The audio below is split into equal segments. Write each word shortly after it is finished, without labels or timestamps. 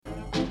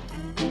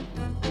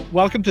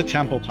Welcome to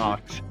Temple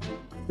Talks.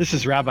 This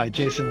is Rabbi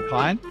Jason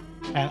Klein,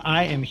 and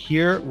I am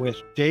here with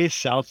Day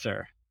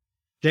Seltzer.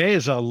 Day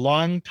is a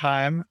lifelong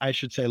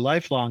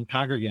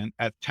congregant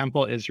at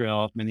Temple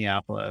Israel,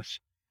 Minneapolis.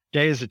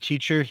 Day is a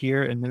teacher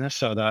here in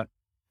Minnesota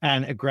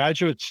and a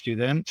graduate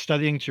student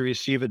studying to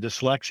receive a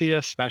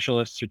dyslexia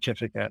specialist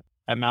certificate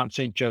at Mount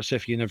St.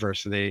 Joseph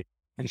University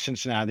in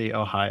Cincinnati,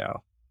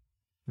 Ohio.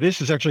 This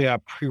is actually a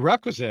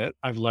prerequisite,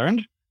 I've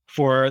learned,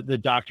 for the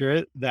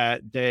doctorate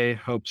that Day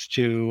hopes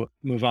to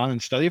move on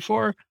and study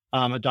for,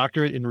 a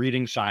doctorate in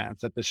reading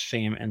science at the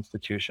same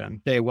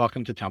institution. Day,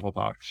 welcome to Temple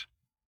Talks.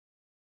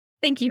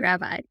 Thank you,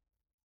 Rabbi.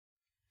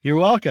 You're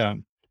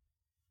welcome.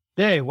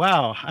 Day,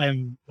 wow,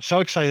 I'm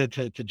so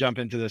excited to jump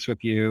into this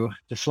with you.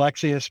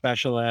 Dyslexia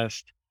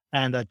specialist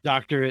and a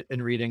doctorate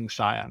in reading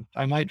science.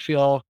 I might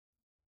feel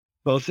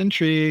both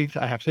intrigued.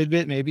 I have to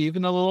admit, maybe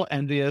even a little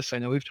envious. I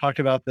know we've talked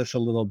about this a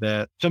little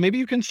bit. So maybe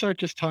you can start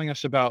just telling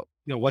us about,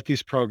 what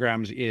these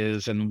programs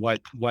is and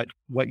what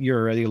you're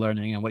already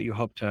learning and what you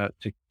hope to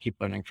keep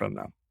learning from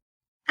them.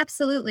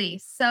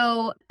 Absolutely.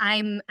 So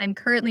I'm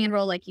currently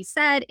enrolled, like you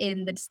said,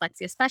 in the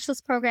dyslexia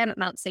specialist program at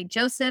Mount St.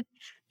 Joseph.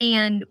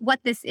 And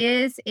what this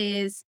is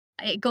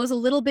it goes a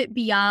little bit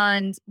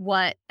beyond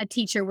what a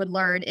teacher would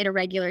learn in a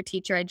regular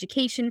teacher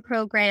education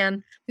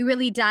program. We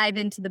really dive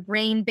into the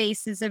brain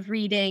bases of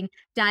reading,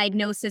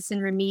 diagnosis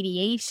and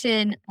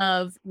remediation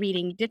of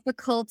reading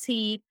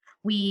difficulty.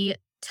 We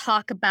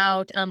talk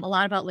about a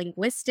lot about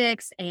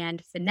linguistics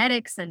and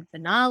phonetics and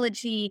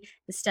phonology,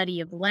 the study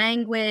of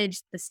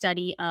language, the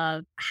study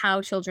of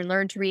how children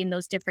learn to read in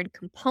those different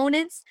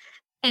components.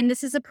 And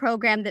this is a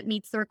program that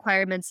meets the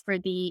requirements for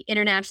the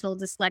International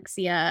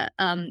Dyslexia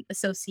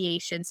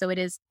Association. So it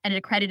is an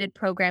accredited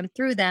program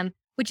through them,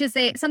 which is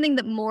something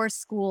that more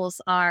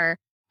schools are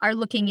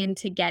looking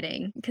into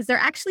getting, because there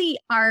actually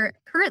are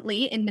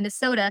currently in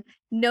Minnesota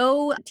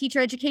no teacher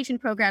education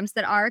programs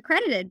that are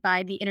accredited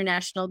by the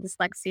International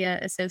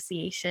Dyslexia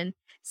Association.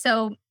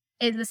 So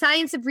the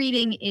science of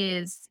reading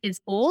is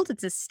old,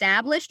 it's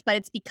established, but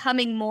it's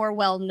becoming more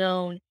well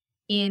known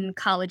in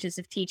colleges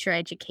of teacher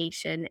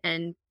education.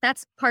 And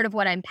that's part of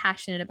what I'm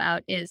passionate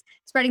about, is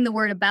spreading the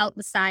word about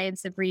the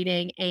science of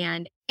reading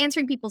and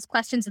answering people's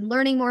questions and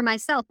learning more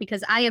myself,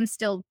 because I am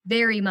still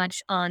very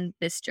much on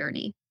this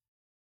journey.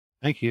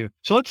 Thank you.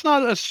 So let's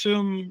not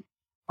assume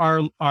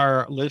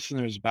our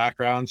listeners'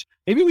 backgrounds.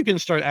 Maybe we can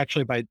start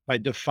actually by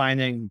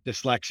defining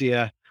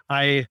dyslexia.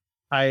 I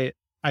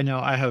know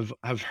I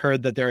have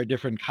heard that there are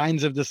different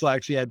kinds of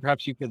dyslexia, and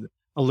perhaps you could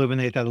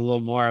illuminate that a little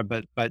more.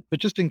 But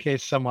just in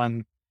case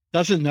someone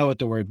doesn't know what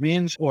the word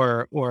means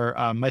or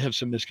might have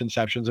some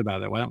misconceptions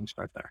about it, why don't we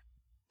start there?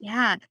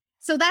 Yeah.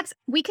 So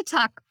we could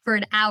talk for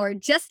an hour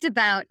just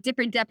about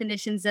different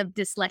definitions of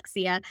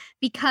dyslexia,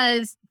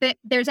 because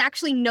there's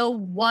actually no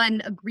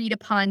one agreed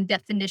upon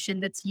definition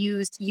that's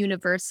used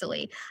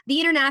universally. The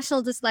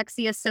International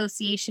Dyslexia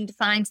Association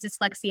defines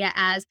dyslexia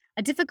as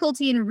a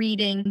difficulty in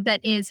reading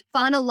that is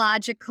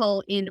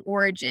phonological in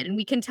origin. And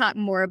we can talk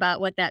more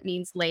about what that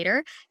means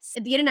later.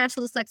 The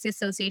International Dyslexia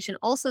Association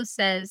also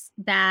says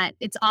that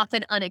it's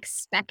often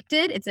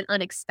unexpected. It's an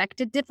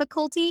unexpected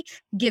difficulty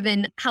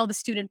given how the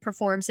student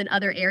performs in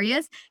other areas.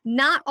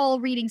 Not all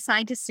reading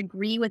scientists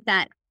agree with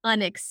that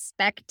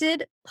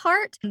unexpected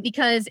part,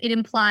 because it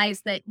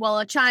implies that, well,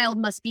 a child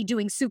must be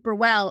doing super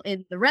well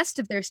in the rest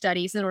of their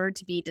studies in order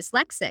to be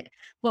dyslexic.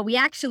 Well, we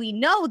actually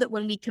know that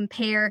when we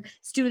compare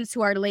students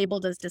who are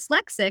labeled as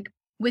dyslexic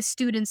with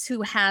students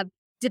who have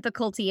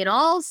difficulty in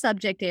all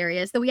subject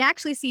areas, that we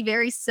actually see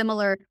very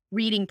similar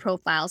reading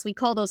profiles. We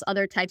call those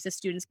other types of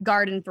students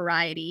garden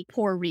variety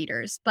poor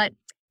readers. But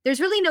there's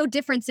really no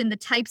difference in the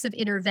types of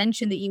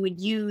intervention that you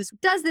would use.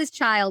 Does this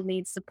child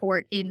need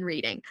support in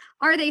reading?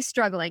 Are they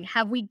struggling?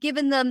 Have we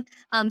given them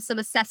some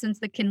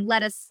assessments that can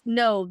let us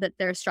know that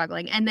they're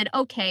struggling? And then,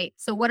 okay,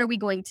 so what are we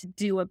going to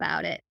do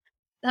about it?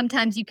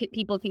 Sometimes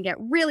people can get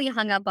really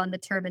hung up on the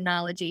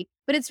terminology,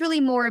 but it's really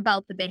more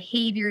about the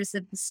behaviors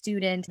of the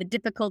student, the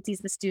difficulties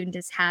the student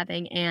is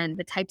having, and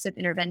the types of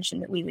intervention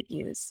that we would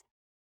use.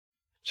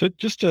 So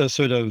just to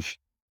sort of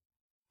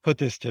put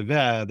this to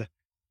bed,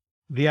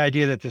 the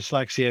idea that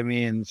dyslexia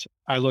means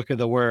I look at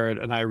the word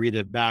and I read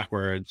it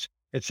backwards,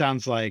 it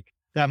sounds like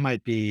that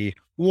might be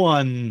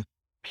one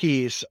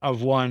piece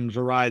of one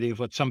variety of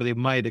what somebody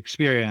might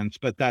experience,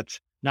 but that's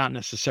not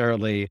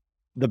necessarily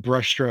the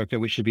brushstroke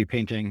that we should be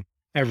painting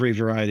every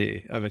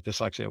variety of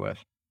dyslexia with.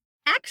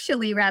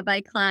 Actually,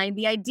 Rabbi Klein,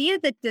 the idea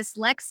that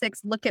dyslexics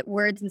look at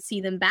words and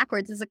see them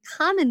backwards is a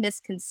common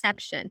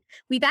misconception.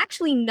 We've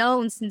actually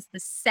known since the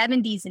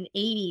 70s and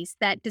 80s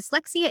that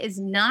dyslexia is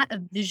not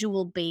a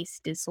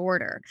visual-based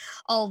disorder.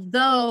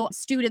 Although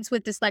students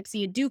with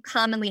dyslexia do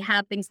commonly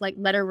have things like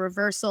letter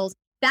reversals,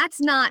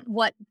 that's not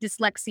what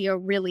dyslexia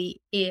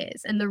really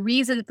is. And the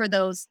reason for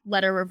those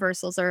letter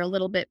reversals are a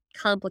little bit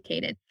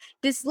complicated.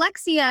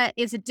 Dyslexia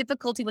is a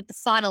difficulty with the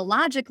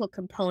phonological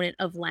component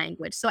of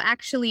language. So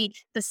actually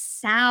the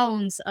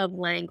sounds of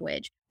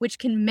language. which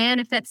can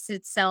manifest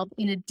itself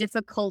in a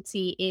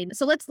difficulty in.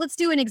 So let's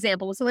do an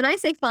example. So when I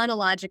say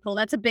phonological,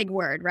 that's a big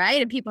word,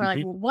 right? And people are like,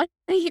 Mhm. well,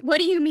 what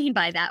do you mean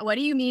by that? What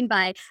do you mean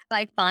by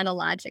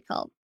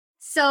phonological?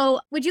 So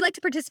would you like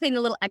to participate in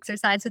a little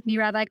exercise with me,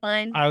 Rabbi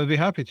Klein? I would be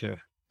happy to.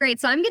 Great.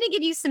 So I'm going to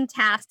give you some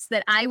tasks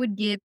that I would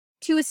give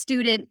to a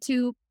student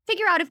to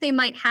figure out if they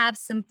might have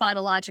some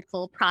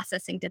phonological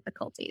processing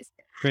difficulties.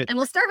 Great. And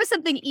we'll start with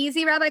something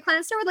easy, Rabbi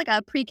Klein. Start with like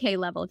a pre-K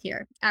level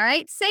here. All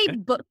right. Say Okay.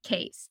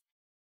 bookcase.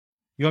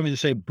 You want me to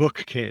say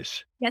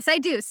bookcase? Yes, I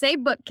do. Say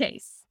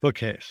bookcase.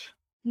 Bookcase.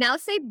 Now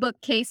say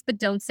bookcase, but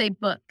don't say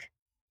book.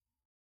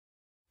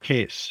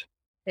 Case.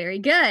 Very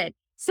good.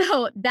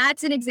 So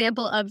that's an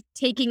example of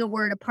taking a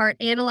word apart,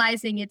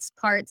 analyzing its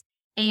parts,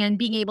 and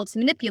being able to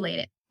manipulate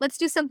it. Let's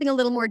do something a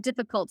little more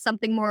difficult,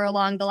 something more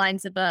along the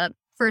lines of a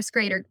first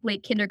grade or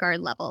late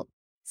kindergarten level.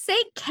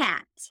 Say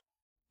cat.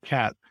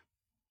 Cat.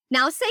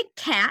 Now say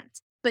cat,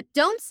 but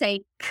don't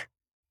say k.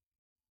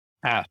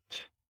 At.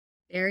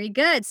 Very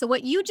good. So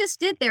what you just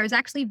did there is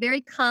actually a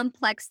very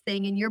complex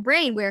thing in your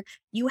brain where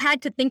you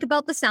had to think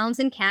about the sounds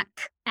in cat,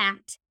 k,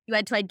 at. You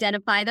had to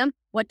identify them.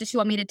 What does she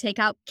want me to take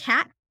out?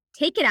 Cat,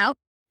 take it out,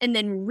 and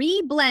then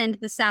reblend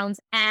the sounds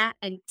a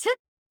and t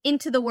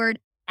into the word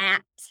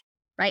at,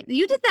 right?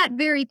 You did that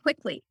very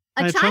quickly.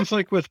 And it sounds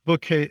like with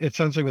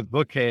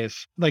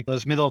bookcase, like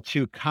those middle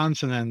two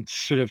consonants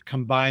sort of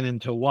combine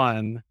into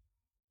one.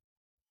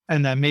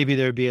 And then maybe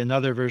there'd be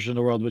another version of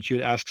the world which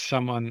you'd ask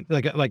someone,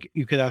 like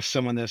you could ask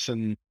someone this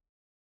and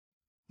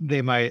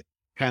they might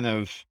kind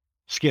of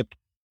skip,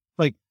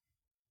 like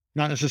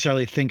not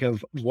necessarily think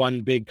of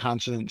one big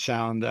consonant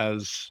sound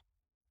as,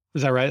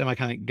 is that right? Am I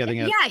kind of getting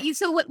it? Yeah.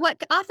 So what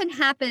often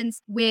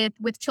happens with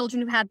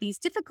children who have these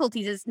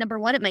difficulties is, number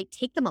one, it might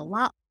take them a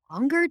lot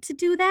longer to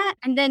do that.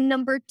 And then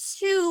number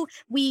two,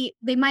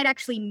 they might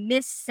actually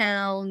miss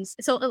sounds.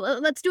 So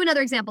let's do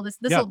another example. This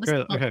Yeah, will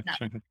great. Okay.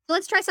 so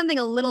let's try something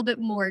a little bit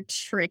more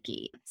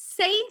tricky.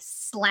 Say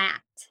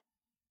slat.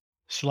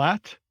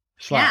 Slat?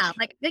 Yeah, Slat.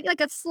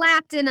 like a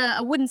slat in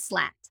a wooden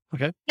slat.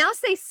 Okay. Now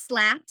say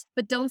slat,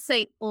 but don't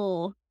say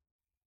oh.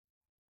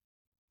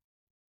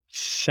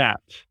 Sat.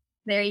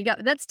 There you go.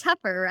 That's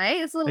tougher,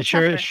 right? It's a little It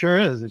tougher. sure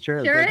is. It sure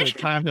is. Sure It's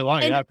is. time to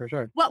long. And Yeah, for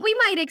sure. what we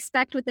might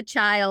expect with a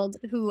child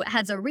who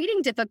has a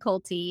reading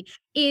difficulty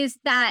is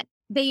that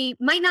they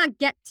might not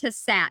get to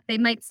sat. They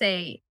might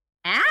say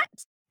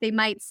at, they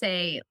might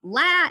say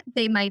lat,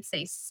 they might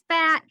say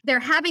spat. They're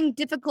having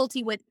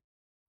difficulty with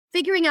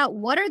figuring out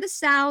what are the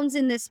sounds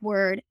in this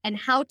word and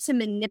how to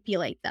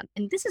manipulate them.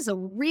 And this is a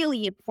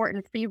really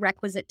important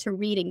prerequisite to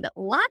reading that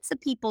lots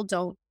of people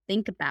don't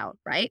think about,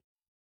 right?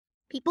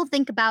 People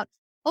think about,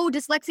 oh,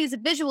 dyslexia is a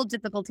visual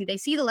difficulty. They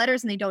see the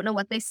letters and they don't know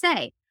what they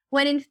say.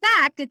 When in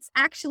fact, it's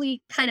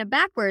actually kind of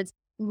backwards.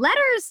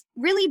 Letters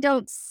really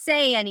don't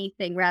say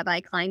anything,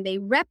 Rabbi Klein. They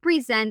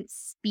represent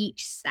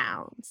speech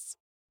sounds,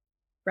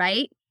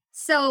 right?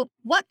 So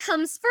what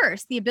comes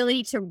first, the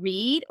ability to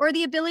read or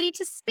the ability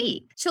to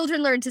speak?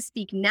 Children learn to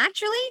speak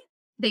naturally.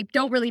 They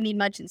don't really need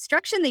much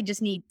instruction. They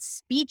just need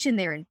speech in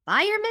their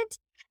environment.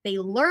 They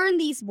learn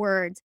these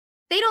words.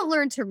 They don't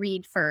learn to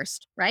read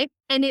first, right?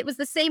 And it was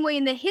the same way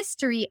in the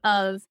history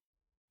of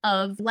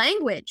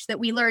language that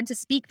we learned to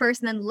speak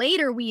first, and then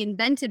later we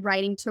invented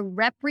writing to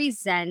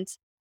represent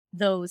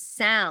those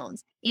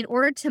sounds. In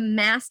order to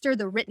master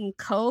the written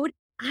code,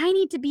 I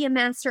need to be a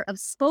master of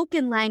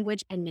spoken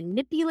language and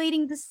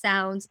manipulating the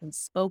sounds in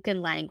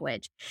spoken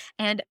language.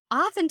 And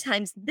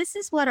oftentimes, this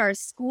is what our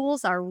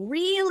schools are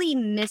really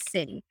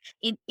missing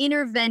in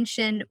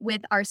intervention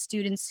with our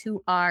students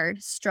who are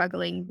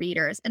struggling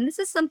readers. And this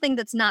is something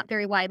that's not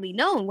very widely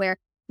known, where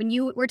when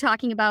you were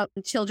talking about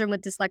children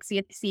with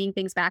dyslexia seeing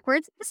things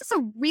backwards, this is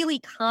a really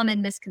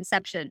common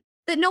misconception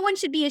that no one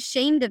should be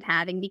ashamed of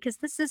having, because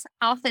this is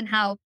often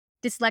how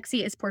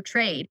dyslexia is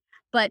portrayed.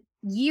 But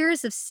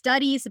years of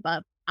studies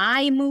about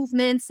eye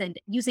movements and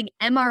using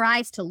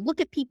MRIs to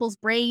look at people's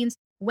brains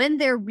when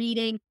they're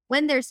reading,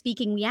 when they're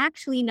speaking, we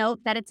actually know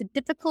that it's a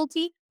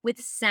difficulty with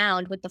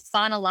sound, with the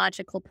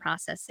phonological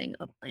processing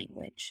of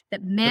language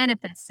that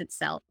manifests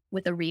itself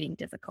with a reading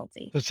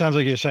difficulty. So it sounds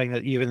like you're saying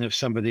that even if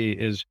somebody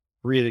is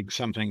reading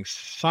something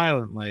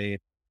silently,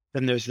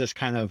 then there's this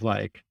kind of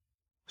like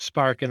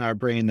spark in our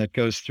brain that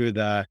goes through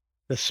the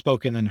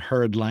spoken and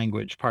heard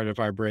language part of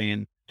our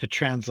brain to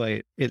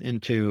translate it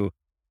into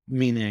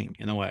meaning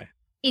in a way.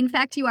 In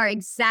fact, you are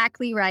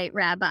exactly right,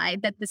 Rabbi,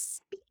 that the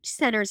speech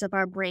centers of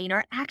our brain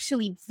are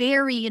actually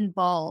very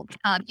involved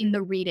in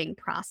the reading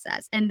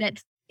process. And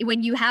that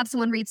when you have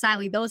someone read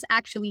silently, those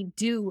actually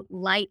do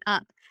light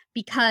up.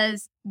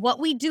 Because what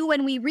we do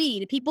when we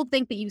read, people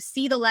think that you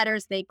see the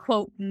letters, they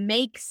quote,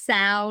 make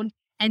sound,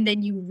 and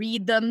then you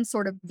read them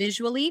sort of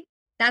visually.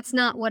 That's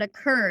not what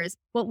occurs.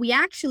 What we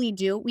actually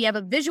do, we have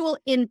a visual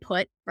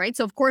input, right?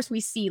 So of course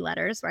we see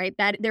letters, right?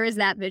 That there is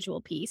that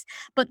visual piece.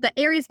 But the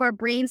areas of our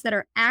brains that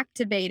are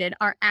activated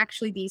are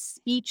actually these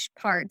speech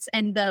parts,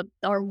 and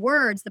our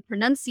words, the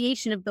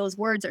pronunciation of those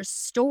words are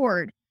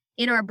stored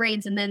in our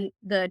brains. And then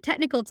the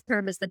technical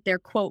term is that they're,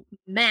 quote,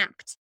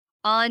 mapped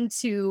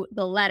onto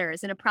the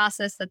letters in a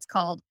process that's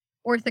called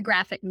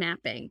orthographic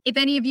mapping. If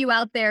any of you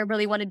out there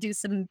really want to do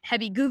some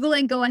heavy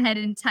Googling, go ahead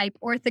and type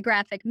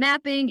orthographic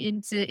mapping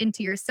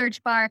into your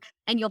search bar,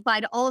 and you'll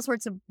find all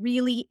sorts of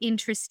really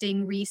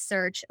interesting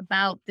research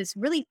about this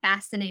really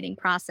fascinating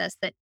process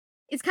that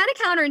is kind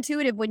of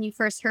counterintuitive when you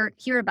first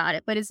hear about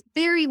it, but is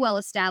very well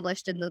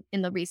established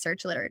in the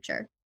research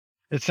literature.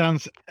 It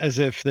sounds as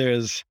if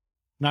there's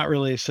not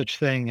really such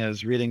thing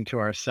as reading to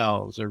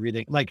ourselves or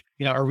reading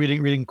or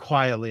reading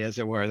quietly, as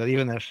it were, that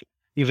even if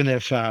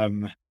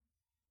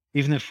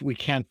even if we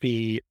can't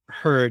be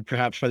heard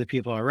perhaps by the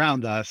people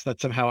around us,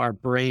 that somehow our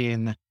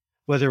brain,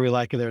 whether we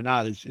like it or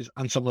not, is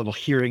on some level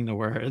hearing the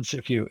words,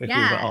 if you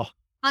Yeah. will.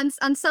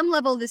 On some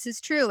level, this is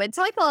true. And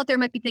some people out there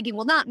might be thinking,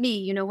 well, not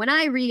me. When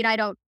I read, I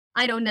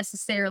don't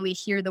necessarily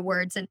hear the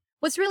words. And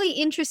what's really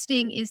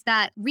interesting is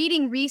that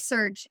reading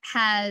research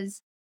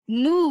has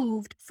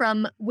moved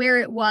from where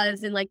it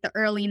was in like the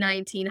early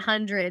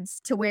 1900s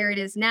to where it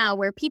is now,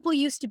 where people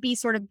used to be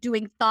sort of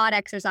doing thought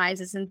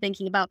exercises and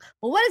thinking about,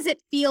 well, what does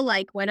it feel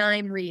like when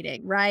I'm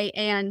reading, right?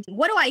 And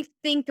what do I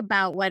think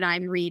about when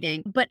I'm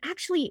reading? But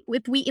actually,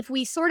 if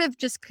we sort of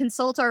just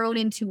consult our own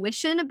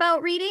intuition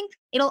about reading,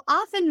 it'll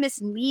often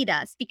mislead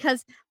us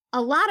because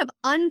a lot of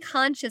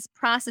unconscious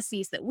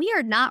processes that we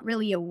are not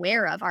really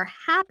aware of are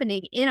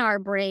happening in our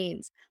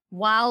brains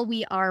while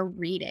we are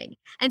reading.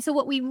 And so,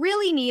 what we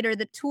really need are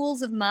the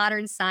tools of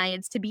modern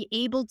science to be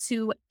able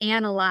to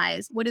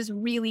analyze what is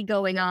really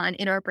going on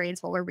in our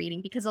brains while we're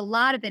reading, because a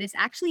lot of it is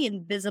actually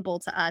invisible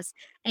to us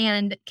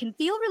and can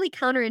feel really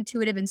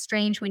counterintuitive and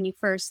strange when you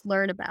first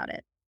learn about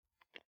it.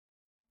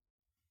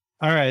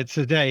 All right,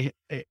 so Day,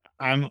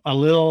 I'm a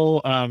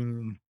little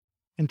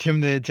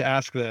intimidated to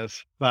ask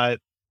this,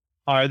 but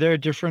are there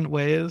different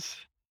ways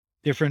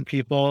different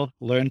people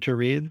learn to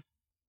read?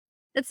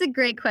 That's a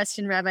great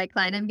question, Rabbi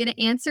Klein. I'm going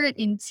to answer it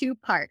in two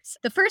parts.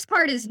 The first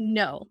part is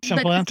no, but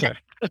Simple answer.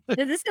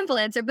 it's a simple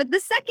answer. But the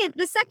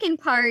second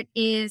part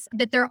is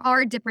that there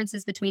are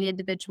differences between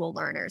individual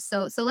learners.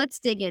 So let's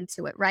dig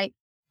into it, right?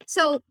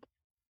 So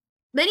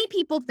many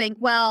people think,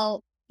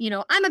 well,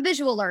 I'm a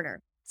visual learner,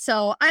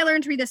 so I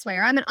learned to read this way,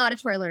 or I'm an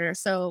auditory learner,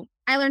 so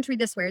I learned to read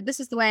this way. Or this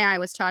is the way I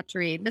was taught to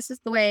read. This is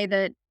the way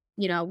that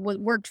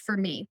worked for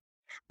me.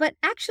 But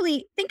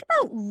actually, think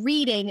about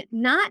reading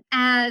not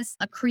as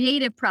a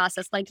creative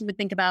process like you would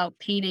think about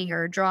painting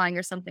or drawing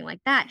or something like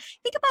that.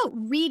 Think about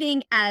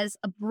reading as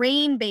a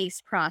brain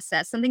based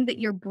process, something that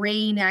your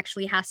brain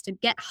actually has to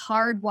get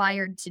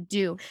hardwired to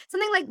do,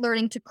 something like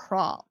learning to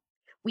crawl.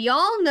 We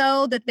all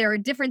know that there are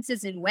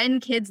differences in when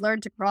kids learn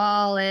to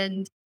crawl,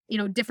 and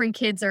different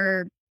kids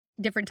are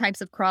different types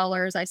of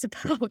crawlers, I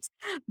suppose.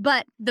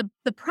 But the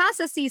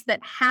processes that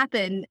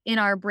happen in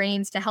our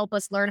brains to help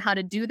us learn how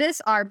to do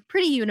this are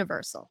pretty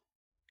universal.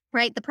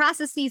 Right? The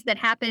processes that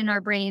happen in our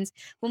brains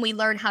when we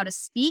learn how to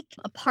speak,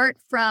 apart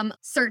from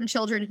certain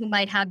children who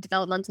might have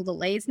developmental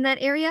delays in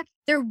that area,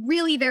 they're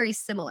really very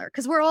similar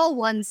because we're all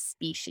one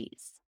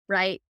species,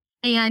 right?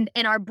 And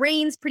our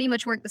brains pretty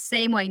much work the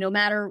same way no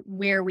matter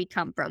where we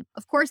come from.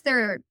 Of course,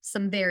 there are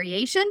some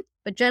variation,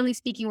 but generally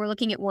speaking, we're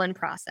looking at one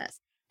process.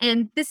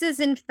 And this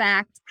is, in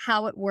fact,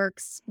 how it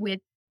works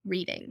with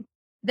reading.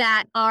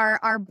 That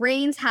our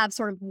brains have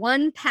sort of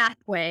one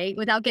pathway,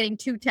 without getting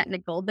too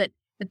technical, that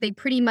they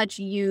pretty much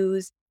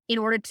use in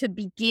order to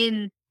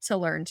begin to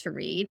learn to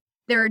read.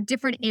 There are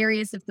different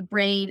areas of the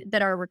brain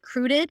that are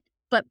recruited,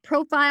 but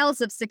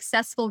profiles of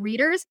successful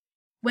readers,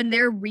 when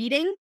they're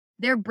reading,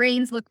 their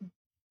brains look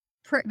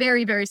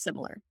very, very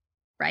similar,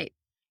 right?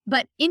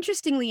 But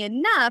interestingly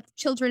enough,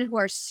 children who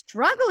are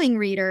struggling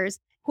readers,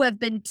 who have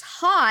been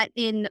taught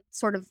in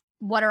sort of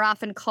what are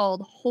often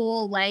called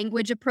whole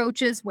language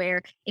approaches,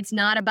 where it's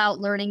not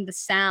about learning the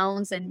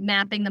sounds and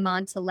mapping them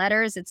onto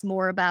letters. It's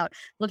more about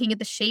looking at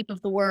the shape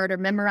of the word or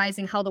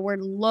memorizing how the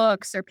word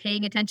looks or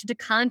paying attention to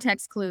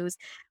context clues.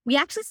 We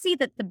actually see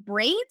that the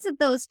brains of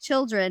those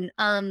children,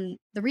 the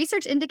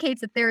research indicates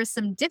that there is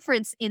some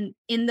difference in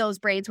those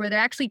brains where they're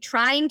actually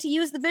trying to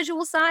use the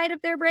visual side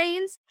of their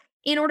brains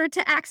in order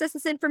to access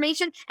this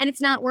information, and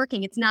it's not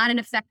working. It's not an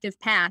effective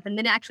path. And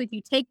then actually, if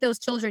you take those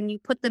children, you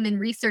put them in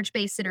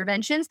research-based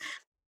interventions,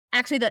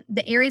 actually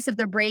the areas of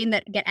their brain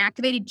that get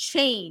activated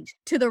change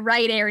to the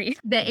right area,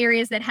 the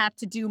areas that have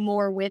to do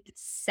more with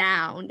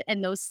sound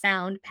and those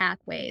sound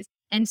pathways.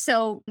 And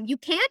so you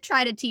can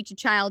try to teach a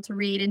child to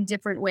read in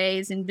different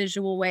ways, in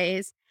visual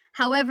ways.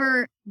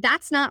 However,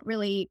 that's not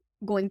really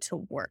going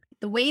to work.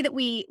 The way that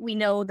we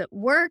know that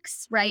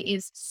works, right,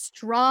 is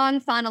strong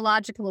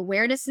phonological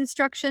awareness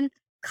instruction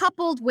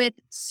coupled with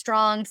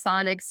strong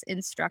phonics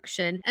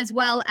instruction, as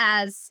well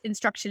as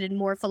instruction in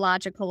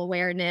morphological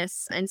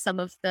awareness and some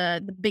of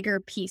the bigger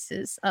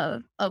pieces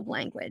of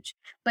language.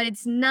 But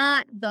it's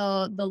not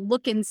the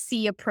look and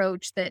see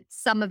approach that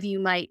some of you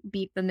might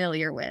be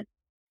familiar with.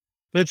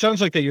 But it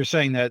sounds like that you're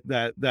saying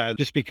that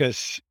just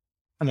because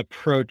an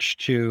approach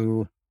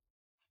to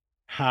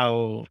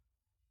how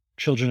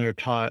children are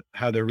taught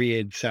how to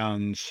read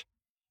sounds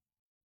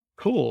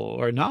cool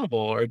or novel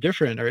or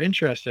different or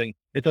interesting,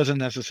 it doesn't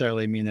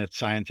necessarily mean it's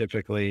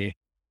scientifically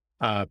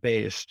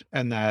based,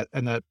 and that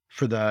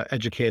for the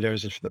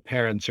educators and for the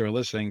parents who are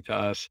listening to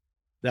us,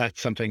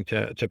 that's something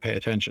to pay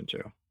attention to.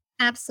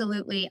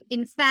 Absolutely.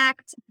 In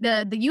fact,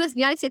 the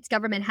United States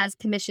government has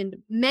commissioned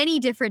many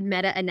different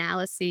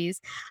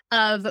meta-analyses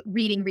of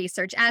reading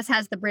research, as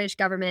has the British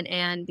government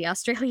and the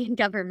Australian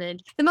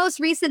government. The most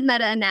recent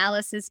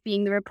meta-analysis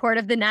being the report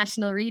of the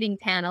National Reading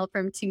Panel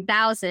from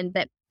 2000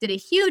 that did a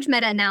huge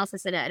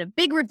meta-analysis and a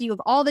big review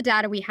of all the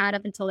data we had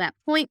up until that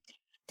point,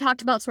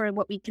 talked about sort of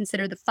what we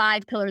consider the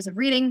 5 pillars of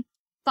reading: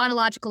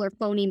 phonological or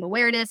phoneme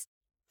awareness,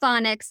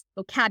 phonics,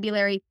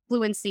 vocabulary,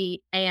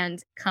 fluency,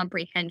 and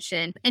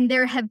comprehension. And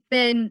there have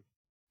been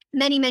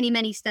many, many,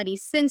 many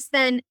studies since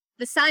then.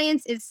 The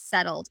science is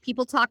settled.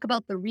 People talk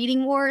about the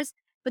reading wars,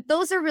 but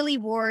those are really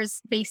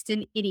wars based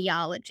in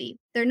ideology.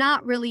 They're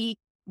not really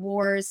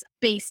wars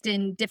based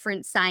in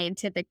different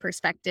scientific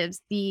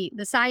perspectives. The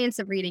science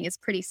of reading is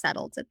pretty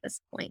settled at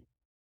this point.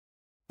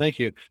 Thank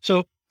you.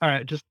 So, all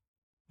right, just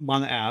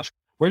want to ask,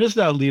 where does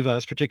that leave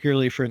us,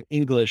 particularly for an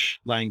English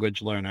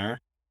language learner,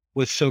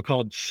 with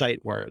so-called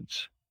sight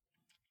words?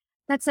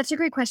 That's such a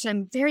great question.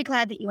 I'm very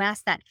glad that you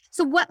asked that.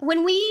 So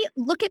when we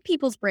look at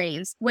people's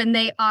brains when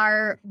they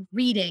are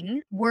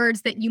reading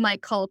words that you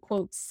might call,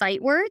 quote,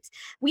 sight words,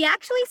 we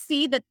actually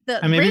see that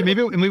the And brain,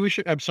 maybe we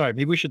should. I'm sorry.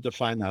 Maybe we should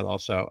define that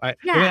also. The way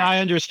yeah, I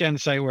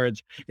understand sight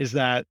words is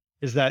that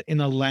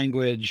in a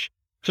language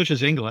such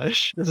as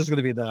English, this is going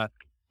to be the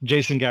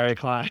Jason Gary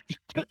Klein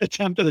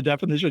attempt at a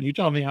definition. You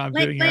tell me how I'm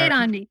doing lay it here.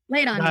 on me,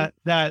 lay it on me.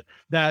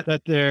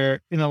 That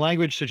they're in a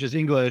language such as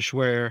English,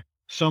 where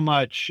so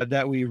much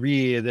that we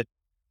read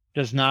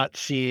does not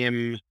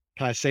seem,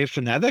 can I say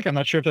phonetic? I'm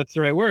not sure if that's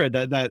the right word.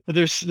 That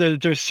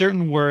there's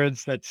certain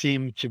words that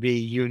seem to be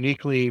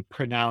uniquely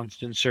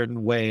pronounced in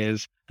certain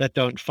ways that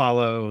don't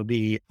follow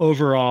the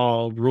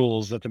overall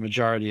rules that the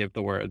majority of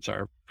the words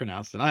are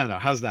pronounced. And I don't know,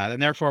 how's that?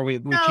 And therefore we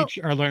So, teach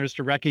our learners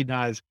to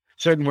recognize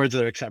certain words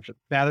that are exceptions.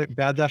 Bad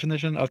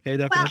definition? Okay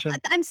well, definition?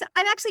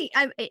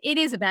 it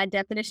is a bad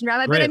definition,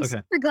 Rabbi, but Great. I'm Okay.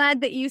 super glad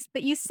that you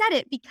said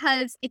it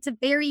because it's a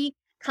very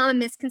common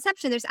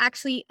misconception. There's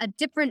actually a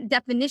different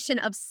definition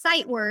of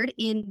sight word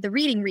in the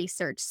reading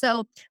research.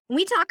 So when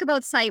we talk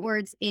about sight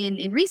words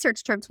in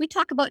research terms, we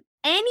talk about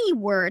any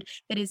word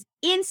that is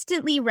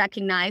instantly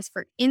recognized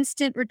for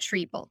instant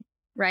retrieval,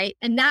 right?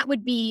 And that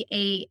would be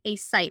a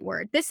sight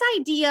word. This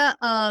idea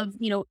of,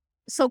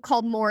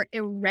 so-called more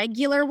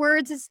irregular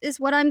words is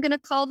what I'm going to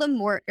call them,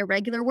 more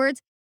irregular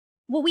words.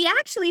 What we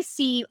actually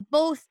see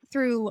both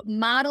through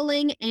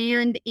modeling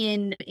and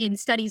in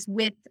studies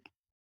with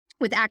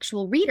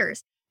actual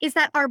readers is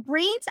that our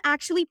brains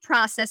actually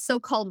process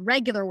so-called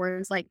regular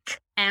words like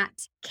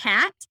at,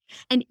 cat,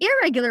 and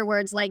irregular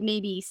words like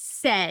maybe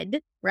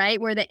said, right,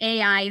 where the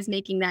AI is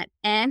making that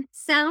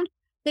sound.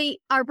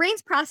 Our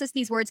brains process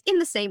these words in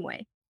the same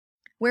way,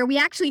 where we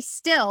actually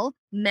still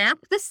map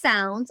the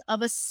sounds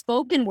of a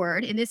spoken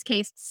word, in this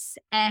case,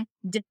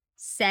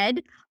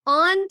 said,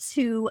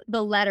 onto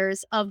the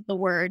letters of the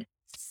word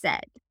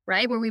said,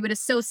 right? Where we would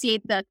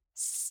associate the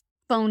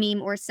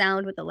phoneme or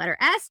sound with the letter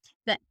S,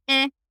 the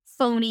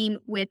phoneme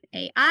with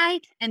AI,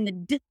 and the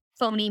D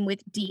phoneme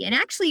with D. And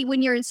actually,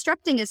 when you're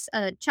instructing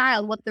a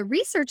child, what the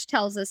research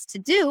tells us to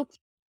do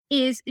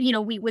is,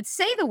 we would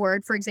say the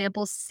word, for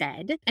example,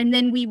 said, and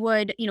then we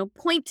would,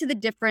 point to the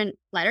different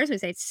letters. We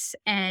say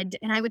said,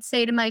 and I would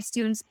say to my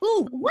students,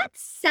 ooh, what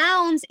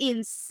sounds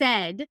in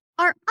said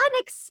are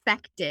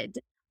unexpected?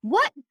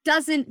 What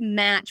doesn't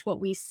match what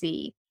we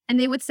see? And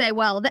they would say,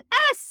 well, the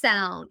S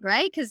sound,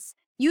 right? Because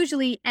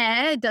usually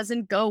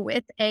doesn't go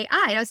with AI.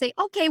 And I would say,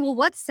 okay, well,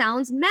 what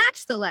sounds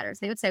match the letters?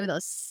 They would say with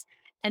us.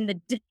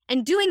 And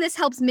and doing this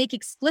helps make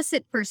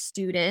explicit for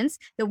students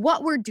that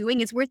what we're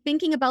doing is we're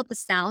thinking about the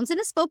sounds in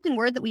a spoken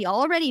word that we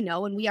already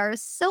know, and we are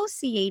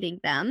associating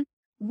them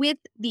with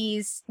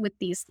these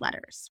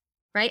letters,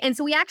 right? And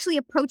so we actually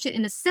approach it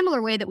in a similar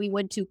way that we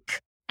would to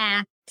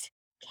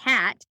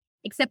cat,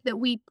 except that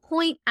we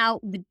point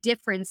out the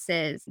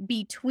differences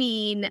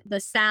between the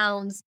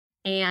sounds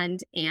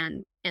and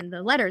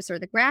the letters or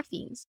the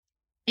graphemes.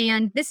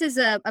 And this is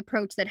a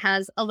approach that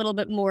has a little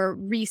bit more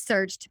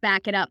research to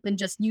back it up than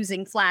just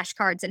using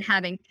flashcards and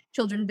having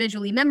children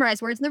visually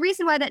memorize words. And the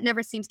reason why that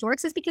never seems to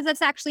work is because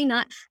that's actually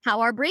not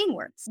how our brain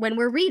works when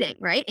we're reading,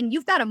 right? And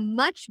you've got a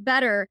much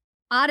better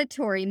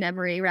auditory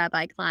memory,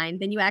 Rabbi Klein,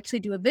 than you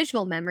actually do a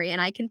visual memory, and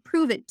I can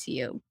prove it to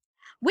you.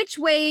 Which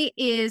way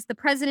is the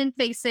president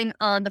facing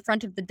on the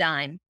front of the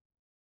dime?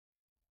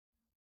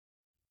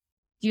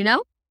 Do you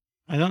know?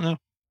 I don't know.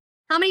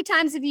 How many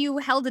times have you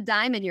held a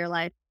dime in your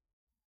life?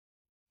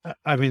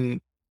 I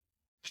mean,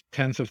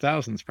 tens of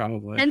thousands,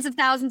 probably. Tens of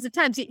thousands of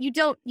times. You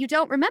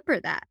don't remember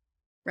that,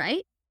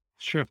 right?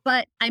 Sure.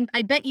 But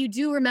I bet you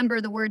do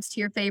remember the words to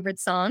your favorite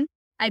song.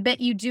 I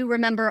bet you do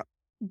remember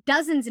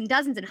dozens and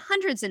dozens and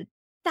hundreds and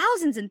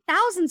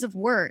thousands of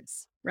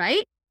words,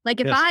 right?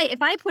 Like if Yes.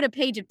 I put a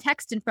page of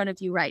text in front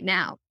of you right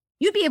now,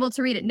 you'd be able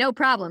to read it no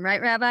problem,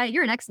 right, Rabbi?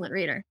 You're an excellent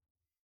reader.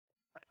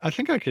 I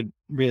think I could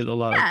read a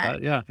lot of Yeah,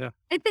 that. Yeah, yeah.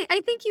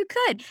 I think you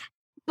could.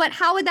 But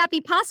how would that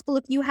be possible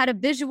if you had a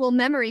visual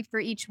memory for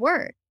each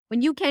word?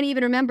 when you can't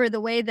even remember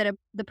the way that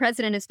the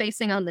president is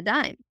facing on the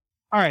dime.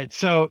 All right.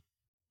 So,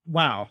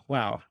 wow.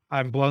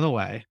 I'm blown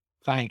away.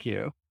 Thank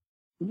you.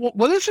 What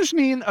does this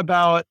mean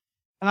about?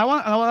 And I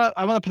want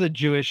to put a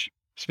Jewish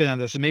spin on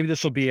this, and maybe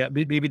this will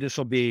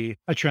be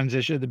a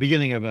transition, the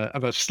beginning of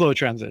a slow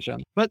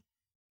transition. But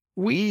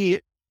we,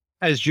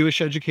 as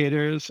Jewish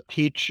educators,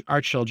 teach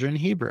our children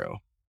Hebrew,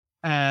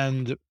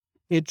 and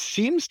it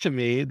seems to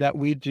me that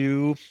we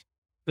do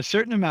a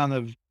certain amount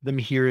of them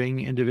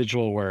hearing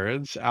individual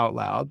words out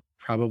loud,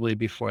 probably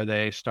before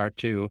they start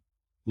to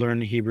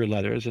learn Hebrew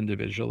letters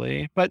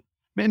individually. But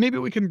maybe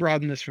we can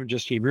broaden this from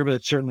just Hebrew, but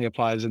it certainly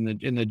applies in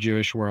the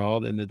Jewish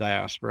world, in the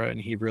diaspora, and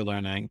Hebrew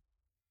learning.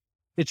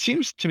 It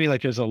seems to me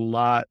like there's a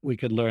lot we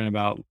could learn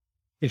about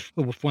if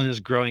one is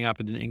growing up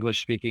in an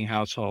English-speaking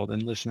household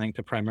and listening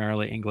to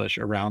primarily English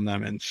around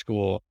them in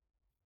school.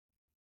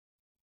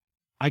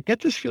 I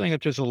get this feeling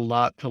that there's a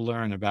lot to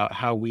learn about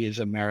how we as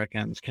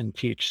Americans can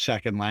teach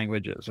second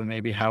languages and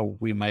maybe how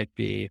we might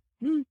be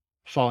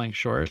falling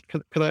short,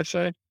 could I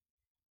say?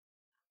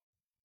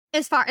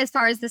 As far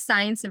as the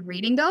science of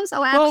reading goes,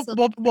 oh, Well,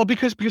 absolutely.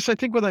 because I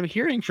think what I'm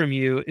hearing from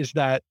you is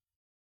that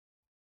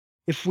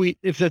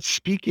if that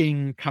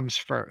speaking comes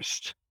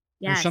first,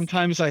 and Yes.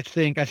 sometimes I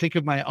think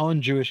of my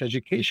own Jewish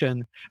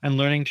education and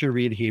learning to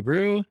read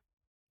Hebrew,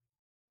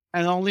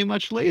 and only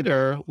much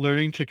later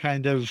learning to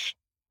kind of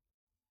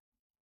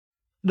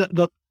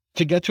the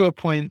to get to a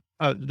point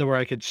where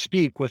I could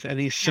speak with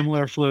any Yeah.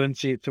 similar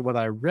fluency to what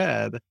I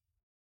read. It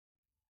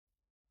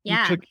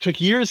Yeah. took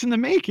years in the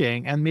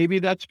making, and maybe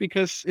that's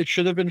because it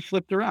should have been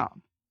flipped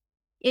around.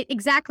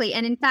 Exactly.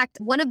 And in fact,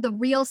 one of the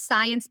real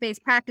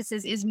science-based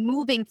practices is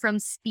moving from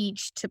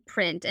speech to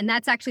print. And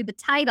that's actually the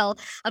title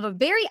of a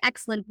very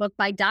excellent book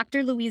by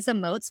Dr. Louisa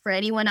Moats. For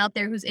anyone out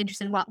there who's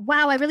interested in,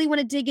 wow, I really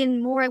want to dig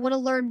in more. I want to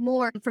learn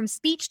more. From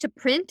Speech to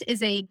Print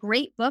is a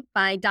great book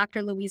by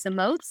Dr. Louisa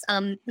Moats.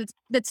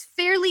 That's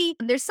fairly,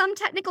 there's some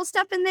technical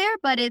stuff in there,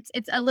 but it's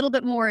a little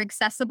bit more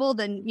accessible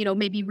than,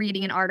 maybe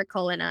reading an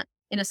article in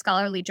a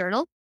scholarly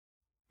journal.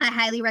 I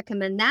highly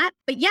recommend that.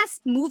 But yes,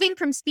 moving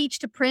from speech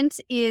to print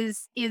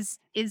is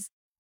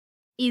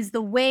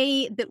the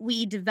way that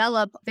we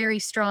develop very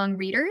strong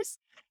readers.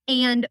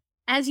 And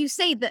as you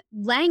say, the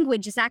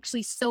language is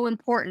actually so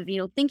important.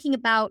 Thinking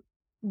about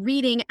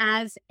reading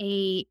as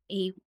a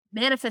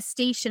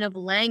manifestation of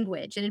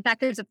language. And in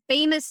fact, there's a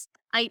famous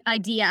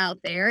idea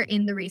out there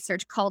in the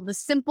research called the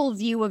simple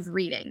view of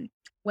reading,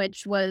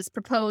 which was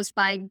proposed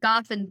by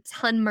Goff and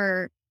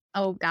Tunmer.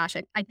 Oh gosh,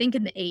 I think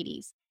in the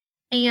 80s.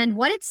 And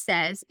what it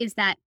says is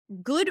that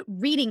good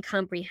reading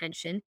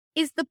comprehension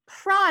is the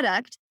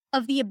product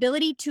of the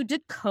ability to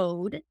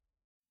decode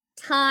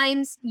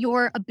times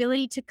your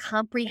ability to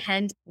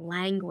comprehend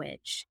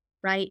language,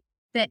 right?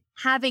 That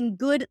having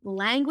good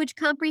language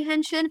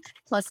comprehension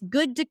plus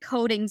good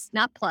decoding,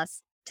 not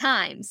plus,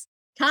 times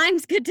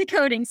good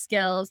decoding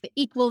skills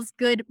equals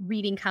good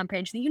reading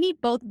comprehension. You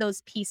need both of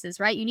those pieces,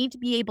 right? You need to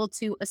be able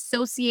to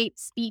associate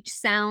speech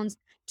sounds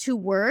to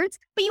words,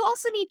 but you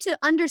also need to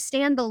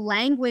understand the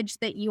language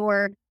that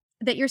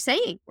you're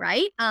saying,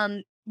 right?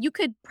 You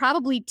could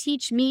probably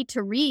teach me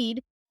to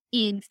read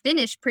in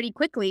Finnish pretty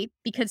quickly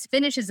because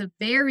Finnish is a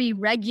very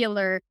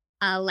regular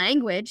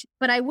language,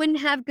 but I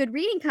wouldn't have good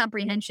reading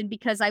comprehension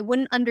because I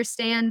wouldn't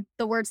understand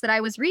the words that I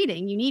was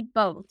reading. You need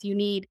both. You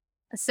need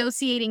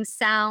associating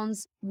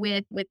sounds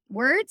with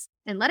words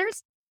and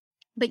letters,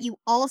 but you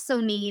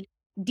also need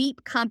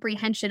deep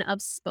comprehension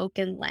of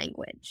spoken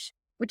language,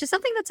 which is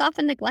something that's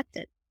often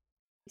neglected.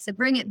 So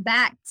bring it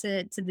back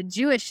to the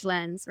Jewish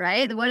lens,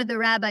 right? What did the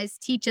rabbis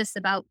teach us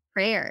about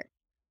prayer?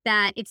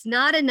 That it's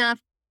not enough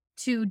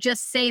to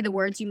just say the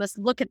words, you must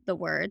look at the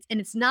words. And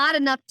it's not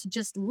enough to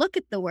just look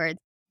at the words,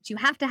 but you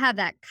have to have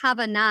that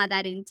kavanah,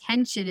 that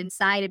intention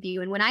inside of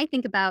you. And when I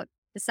think about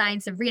the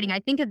science of reading, I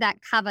think of that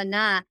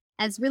kavanah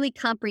as really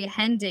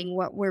comprehending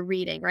what we're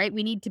reading, right?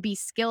 We need to be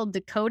skilled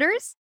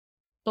decoders,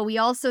 but we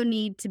also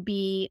need to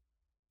be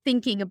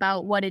thinking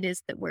about what it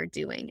is that we're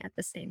doing at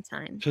the same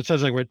time. So it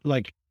sounds like we're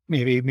like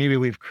maybe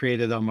we've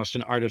created almost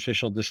an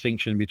artificial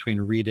distinction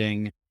between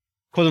reading,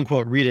 quote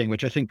unquote reading,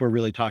 which I think we're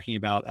really talking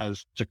about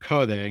as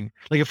decoding.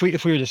 Like if we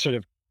were to sort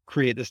of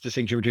create this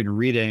distinction between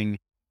reading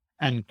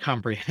and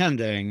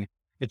comprehending,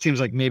 it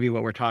seems like maybe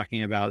what we're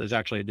talking about is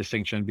actually a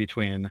distinction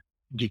between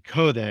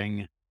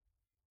decoding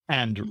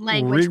and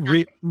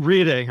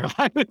reading,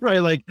 right?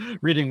 Like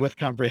reading with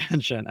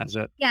comprehension as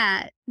it.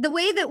 Yeah. The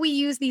way that we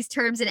use these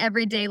terms in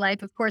everyday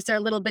life, of course, are a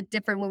little bit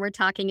different when we're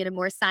talking in a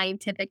more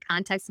scientific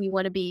context. We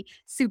want to be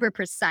super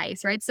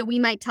precise, right? So we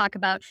might talk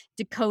about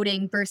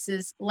decoding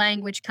versus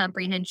language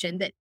comprehension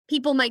that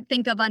people might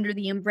think of under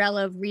the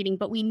umbrella of reading,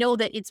 but we know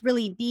that it's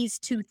really these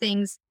two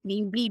things.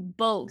 We need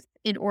both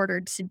in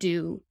order to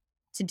do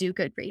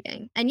good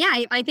reading. And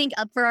yeah, I think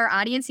for our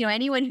audience,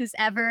 anyone who's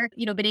ever,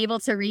 been able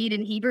to read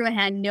in Hebrew and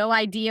had no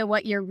idea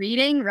what you're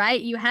reading, right?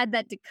 You had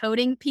that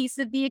decoding piece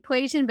of the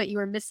equation, but you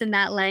were missing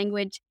that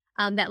language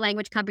that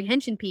language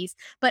comprehension piece.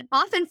 But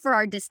often for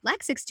our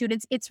dyslexic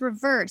students, it's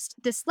reversed.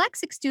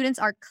 Dyslexic students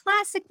are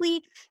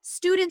classically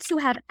students who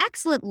have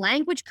excellent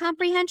language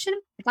comprehension.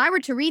 If I were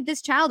to read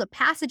this child a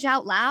passage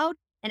out loud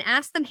and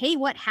ask them, hey,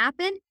 what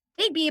happened?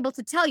 They'd be able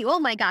to tell you, oh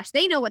my gosh,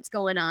 they know what's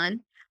going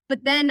on.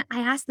 But then I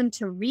ask them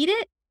to read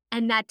it,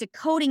 and that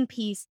decoding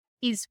piece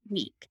is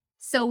weak.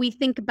 So we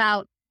think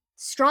about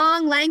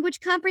strong language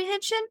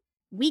comprehension,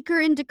 weaker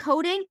in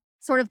decoding,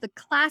 sort of the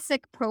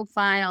classic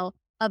profile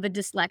of a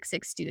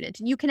dyslexic student.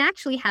 And you can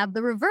actually have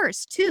the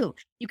reverse too.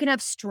 You can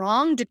have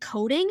strong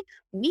decoding,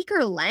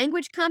 weaker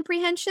language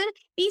comprehension.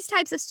 These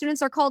types of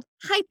students are called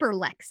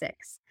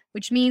hyperlexics,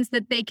 which means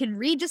that they can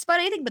read just about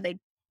anything, but they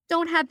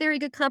don't have very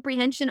good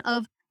comprehension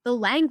of the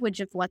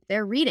language of what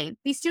they're reading.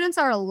 These students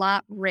are a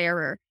lot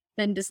rarer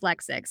than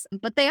dyslexics,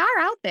 but they are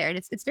out there, and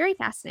it's very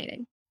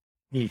fascinating.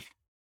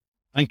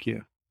 Thank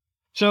you.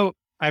 So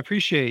I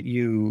appreciate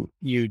you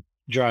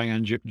drawing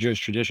on Jewish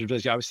tradition.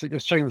 Because I was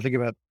starting to think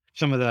about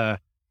some of the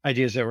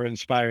ideas that were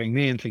inspiring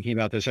me in thinking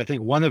about this. I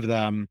think one of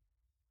them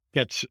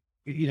gets,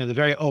 the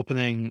very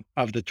opening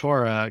of the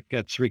Torah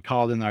gets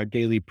recalled in our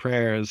daily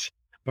prayers.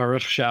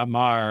 Baruch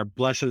she'amar,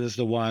 blessed is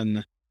the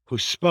one who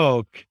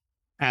spoke,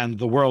 and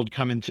the world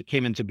came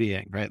into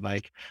being. Right,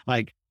 like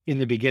in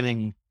the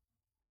beginning,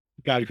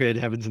 God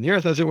created heavens and the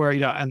earth, as it were,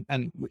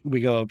 and we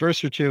go a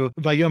verse or two,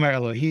 Vayomer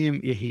Elohim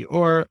yehi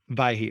or,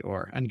 vayhi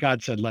or. And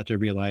God said, let there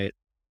be light.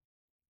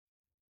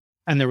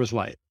 And there was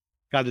light.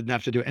 God didn't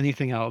have to do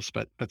anything else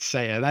but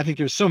say it. And I think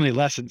there's so many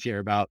lessons here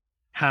about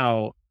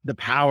how the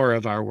power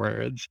of our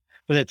words,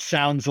 but it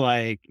sounds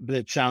like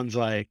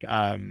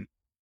in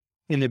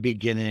the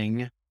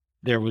beginning,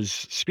 there was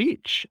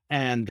speech.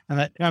 And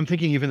I'm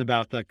thinking even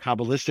about the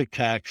Kabbalistic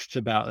texts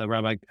about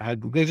Rabbi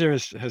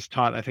Glazer has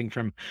taught, I think,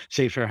 from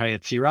Sefer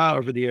HaYetzirah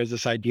over the years,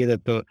 this idea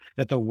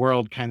that the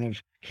world kind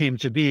of came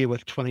to be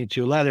with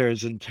 22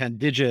 letters and 10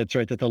 digits,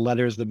 right? That the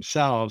letters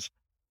themselves.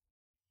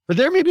 But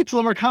there maybe it's a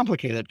little more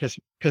complicated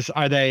because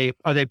are they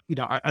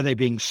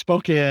being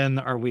spoken?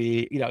 Are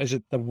we, is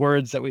it the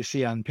words that we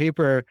see on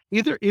paper?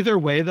 Either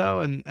way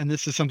though, and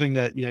this is something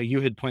that you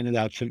had pointed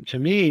out to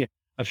me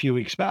a few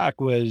weeks back,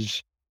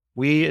 was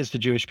we as the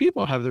Jewish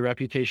people have the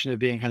reputation of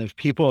being kind of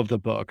people of the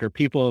book or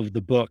people of the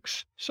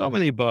books. So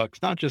many books,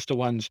 not just the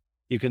ones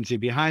you can see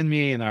behind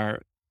me in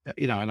our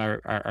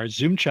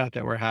Zoom chat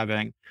that we're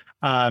having.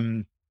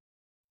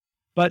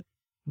 But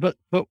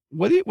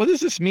what does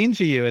this mean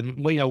to you?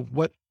 And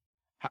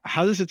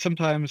how do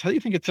you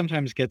think it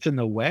sometimes gets in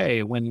the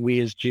way when we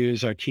as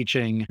Jews are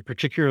teaching,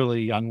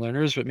 particularly young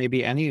learners, but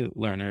maybe any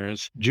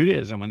learners,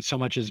 Judaism, when so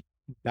much is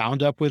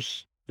bound up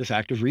with this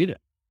act of reading?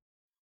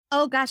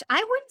 Oh gosh, I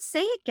wouldn't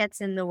say it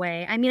gets in the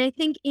way. I mean, I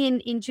think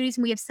in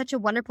Judaism we have such a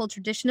wonderful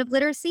tradition of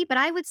literacy, but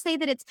I would say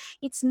that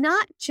it's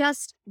not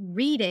just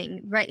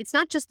reading, right? It's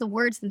not just the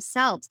words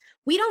themselves.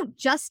 We don't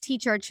just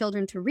teach our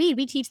children to read,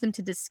 we teach them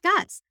to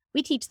discuss.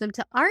 We teach them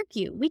to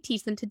argue. We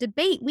teach them to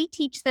debate. We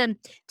teach them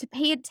to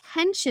pay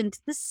attention to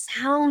the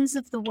sounds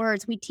of the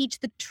words. We teach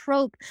the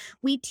trope.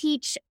 We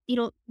teach,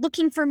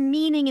 looking for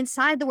meaning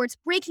inside the words,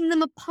 breaking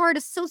them apart,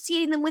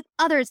 associating them with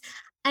others.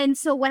 And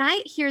so when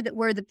I hear that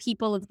we're the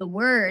people of the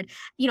word,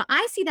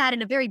 I see that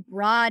in a very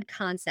broad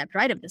concept,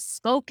 right? Of the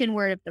spoken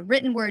word, of the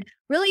written word,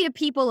 really a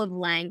people of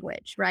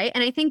language, right?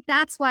 And I think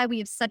that's why we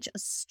have such a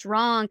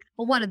strong,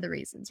 one of the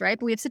reasons, right?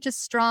 But we have such a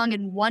strong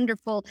and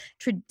wonderful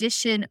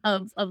tradition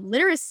of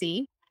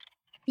literacy,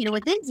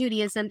 within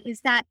Judaism,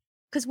 is that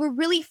because we're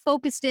really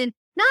focused in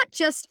not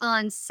just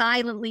on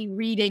silently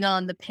reading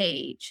on the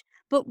page,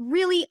 but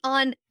really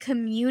on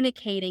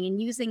communicating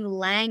and using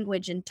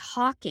language and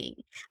talking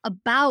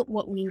about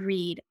what we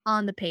read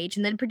on the page,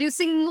 and then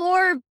producing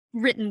more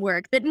written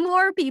work that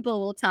more people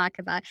will talk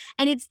about.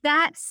 And it's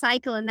that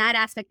cycle and that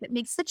aspect that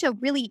makes such a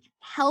really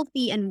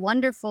healthy and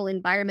wonderful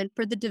environment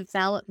for the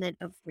development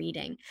of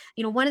reading.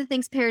 One of the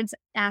things parents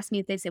ask me,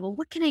 if they say, well,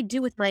 what can I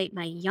do with my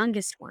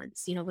youngest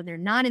ones, when they're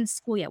not in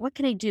school yet? What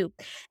can I do?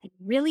 And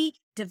really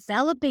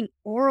developing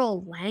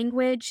oral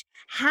language,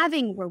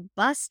 having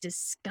robust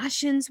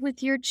discussions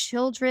with your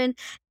children,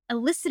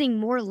 eliciting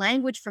more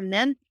language from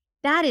them,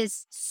 that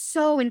is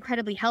so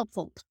incredibly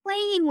helpful.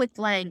 Playing with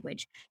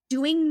language,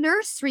 doing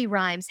nursery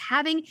rhymes,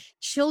 having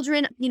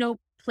children,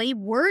 play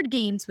word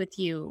games with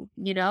you,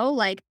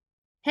 like,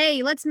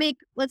 hey, let's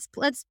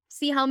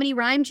see how many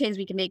rhyme chains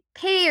we can make.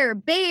 Pear,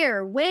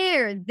 bear,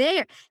 where,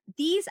 there.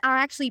 These are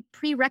actually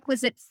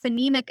prerequisite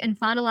phonemic and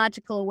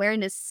phonological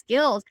awareness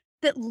skills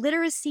that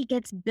literacy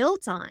gets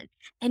built on.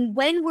 And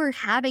when we're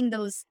having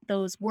those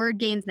word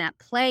games and that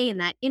play and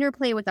that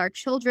interplay with our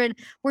children,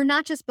 we're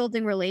not just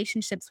building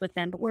relationships with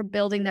them, but we're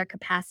building their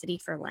capacity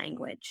for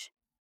language.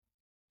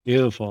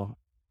 Beautiful.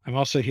 I'm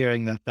also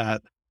hearing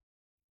that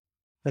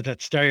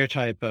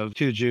stereotype of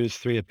two Jews,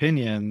 three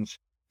opinions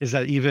is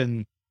that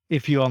even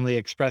if you only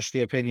express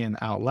the opinion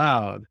out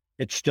loud,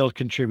 it's still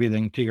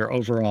contributing to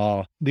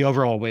the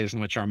overall ways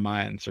in which our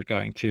minds are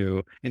going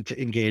to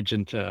engage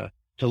into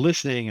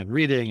listening and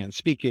reading and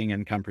speaking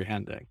and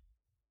comprehending.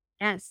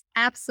 Yes,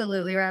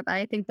 absolutely, Rabbi.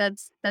 I think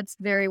that's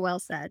very well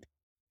said.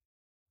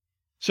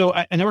 So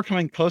I know we're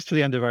coming close to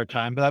the end of our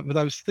time, but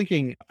I was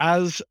thinking,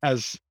 as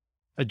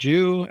a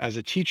Jew, as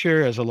a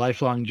teacher, as a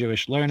lifelong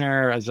Jewish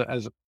learner,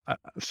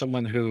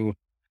 someone who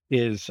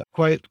is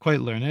quite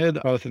learned,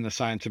 both in the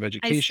science of I still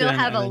education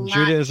have and a in lot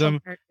to Judaism.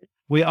 learn.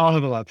 We all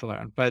have a lot to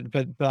learn, but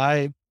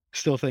I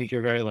still think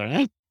you're very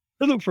learned.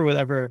 I look for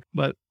whatever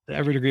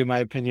degree my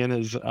opinion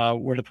is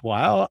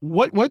worthwhile.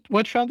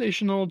 What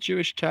foundational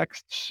Jewish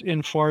texts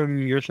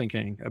inform your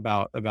thinking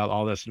about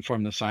all this?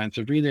 Inform the science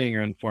of reading,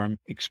 or inform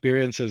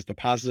experiences, the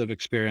positive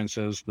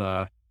experiences,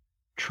 the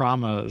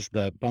traumas,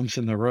 the bumps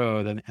in the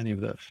road, and any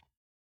of this?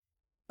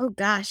 Oh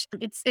gosh,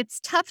 it's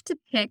tough to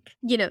pick,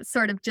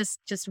 sort of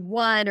just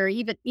one or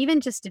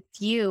even just a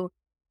few.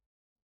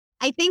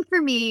 I think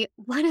for me,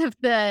 one of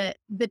the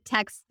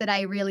texts that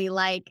I really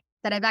like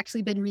that I've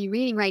actually been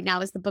rereading right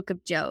now is the book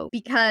of Job,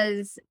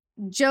 because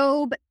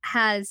Job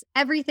has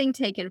everything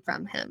taken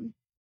from him,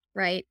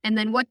 right? And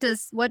then what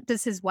does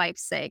his wife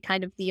say?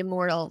 Kind of the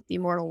immortal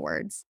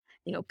words,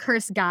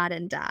 curse God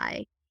and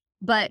die.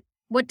 But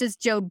what does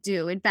Job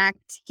do? In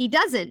fact, he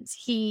doesn't.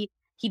 He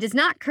does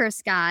not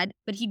curse God,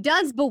 but he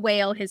does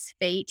bewail his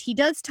fate. He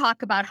does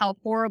talk about how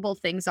horrible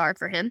things are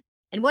for him.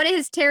 And what do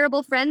his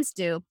terrible friends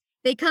do?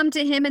 They come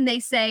to him and they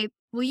say,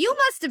 well, you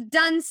must have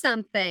done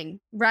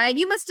something, right?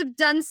 You must have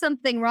done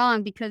something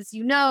wrong because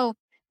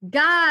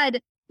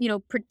God,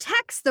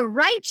 protects the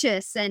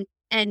righteous and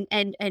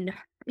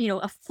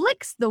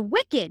afflicts the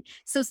wicked.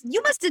 So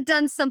you must have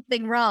done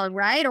something wrong,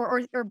 right?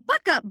 Or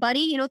buck up,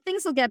 buddy.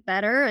 Things will get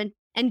better.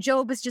 And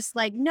Job is just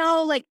like,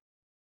 no, like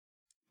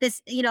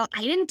this,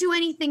 I didn't do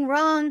anything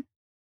wrong,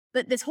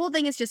 but this whole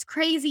thing is just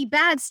crazy.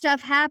 Bad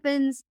stuff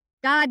happens.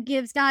 God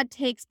gives, God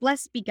takes,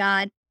 blessed be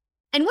God.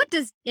 And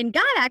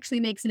God actually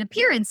makes an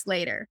appearance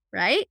later,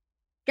 right?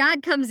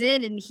 God comes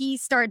in and he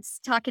starts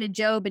talking to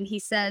Job and he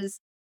says,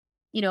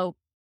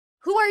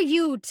 who are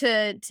you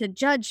to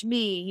judge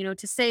me,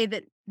 to say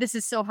that this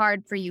is so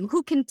hard for you?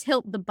 Who can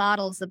tilt the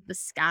bottles of the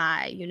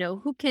sky?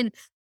 Who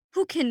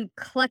can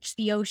clutch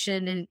the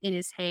ocean in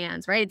his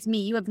hands, right? It's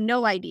me. You have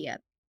no idea.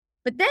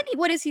 But then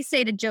what does he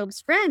say to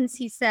Job's friends?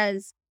 He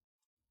says,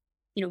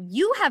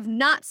 you have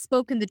not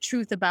spoken the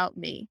truth about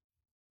me,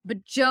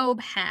 but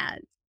Job has.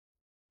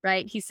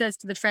 Right? He says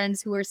to the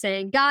friends who are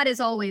saying, God is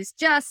always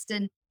just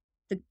and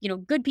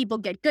good people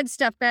get good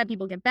stuff, bad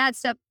people get bad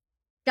stuff.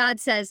 God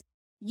says,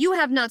 you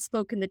have not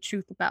spoken the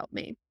truth about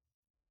me,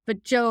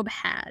 but Job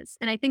has.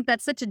 And I think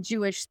that's such a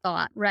Jewish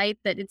thought, right?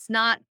 That it's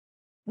not,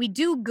 we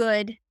do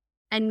good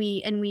and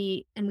we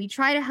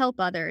try to help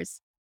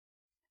others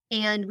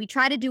and we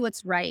try to do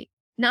what's right,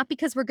 not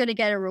because we're going to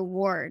get a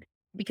reward,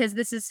 because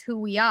this is who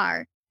we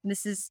are. And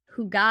this is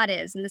who God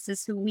is. And this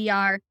is who we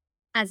are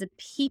as a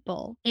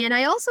people. And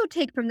I also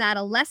take from that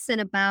a lesson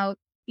about,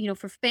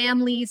 for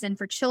families and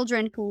for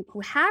children who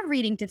have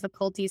reading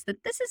difficulties,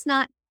 that this is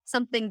not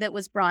something that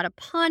was brought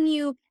upon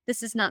you.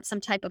 This is not some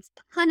type of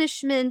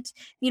punishment.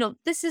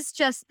 This is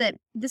just that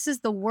this is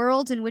the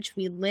world in which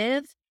we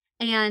live.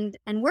 And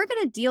we're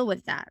going to deal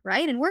with that,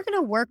 right? And we're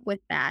going to work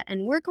with that.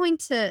 And we're going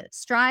to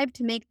strive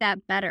to make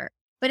that better.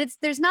 But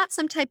there's not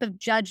some type of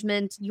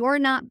judgment. You're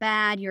not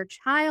bad. Your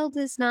child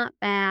is not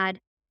bad.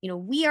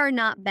 We are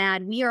not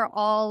bad. We are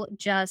all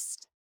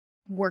just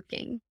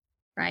working,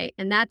 right?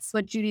 And that's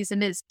what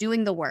Judaism is,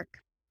 doing the work,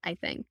 I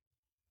think.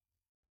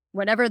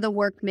 Whatever the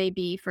work may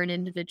be for an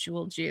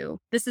individual Jew.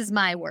 This is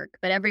my work,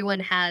 but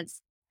everyone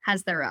has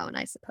their own,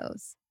 I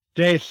suppose.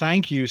 Jay,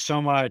 thank you so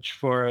much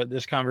for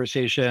this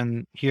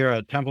conversation here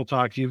at Temple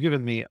Talks. You've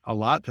given me a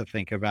lot to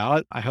think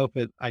about. I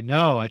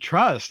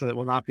trust that it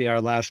will not be our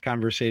last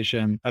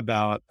conversation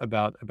about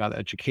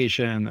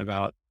education,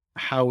 about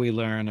how we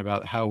learn,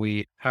 about how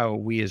we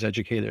as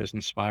educators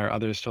inspire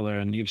others to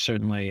learn. You've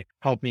certainly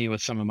helped me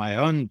with some of my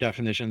own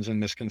definitions and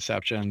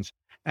misconceptions.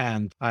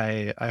 And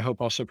I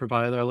hope also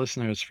provide our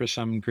listeners for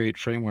some great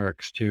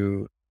frameworks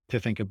to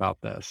think about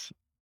this.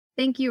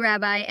 Thank you,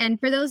 Rabbi. And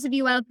for those of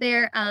you out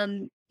there,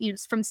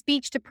 From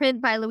Speech to Print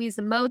by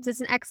Louisa Moats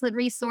is an excellent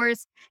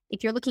resource.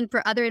 If you're looking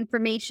for other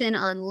information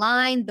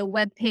online, the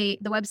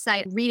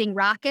website Reading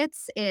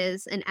Rockets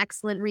is an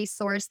excellent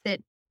resource that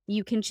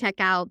you can check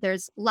out.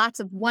 There's lots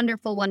of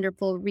wonderful,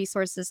 wonderful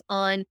resources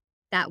on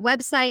that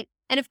website.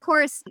 And of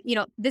course,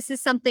 this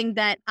is something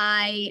that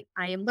I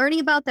am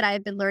learning about, that I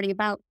have been learning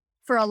about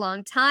for a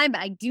long time,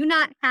 but I do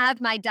not have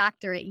my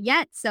doctorate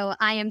yet. So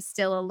I am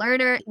still a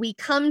learner. We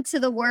come to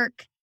the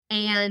work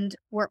and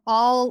we're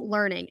all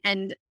learning.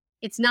 And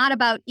it's not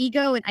about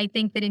ego. And I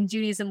think that in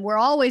Judaism, we're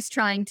always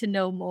trying to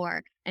know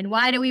more. And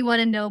why do we want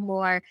to know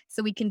more?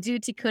 So we can do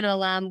tikkun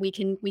olam. We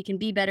can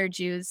be better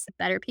Jews,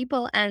 better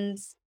people, and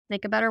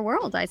make a better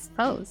world, I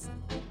suppose.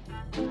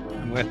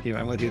 I'm with you.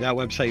 That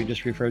website you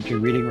just referred to,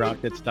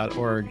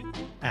 readingrockets.org.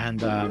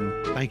 And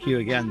thank you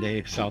again,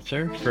 Dave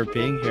Seltzer, for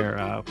being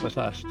here with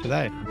us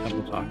today on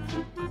Temple Talks.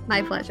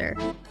 My pleasure.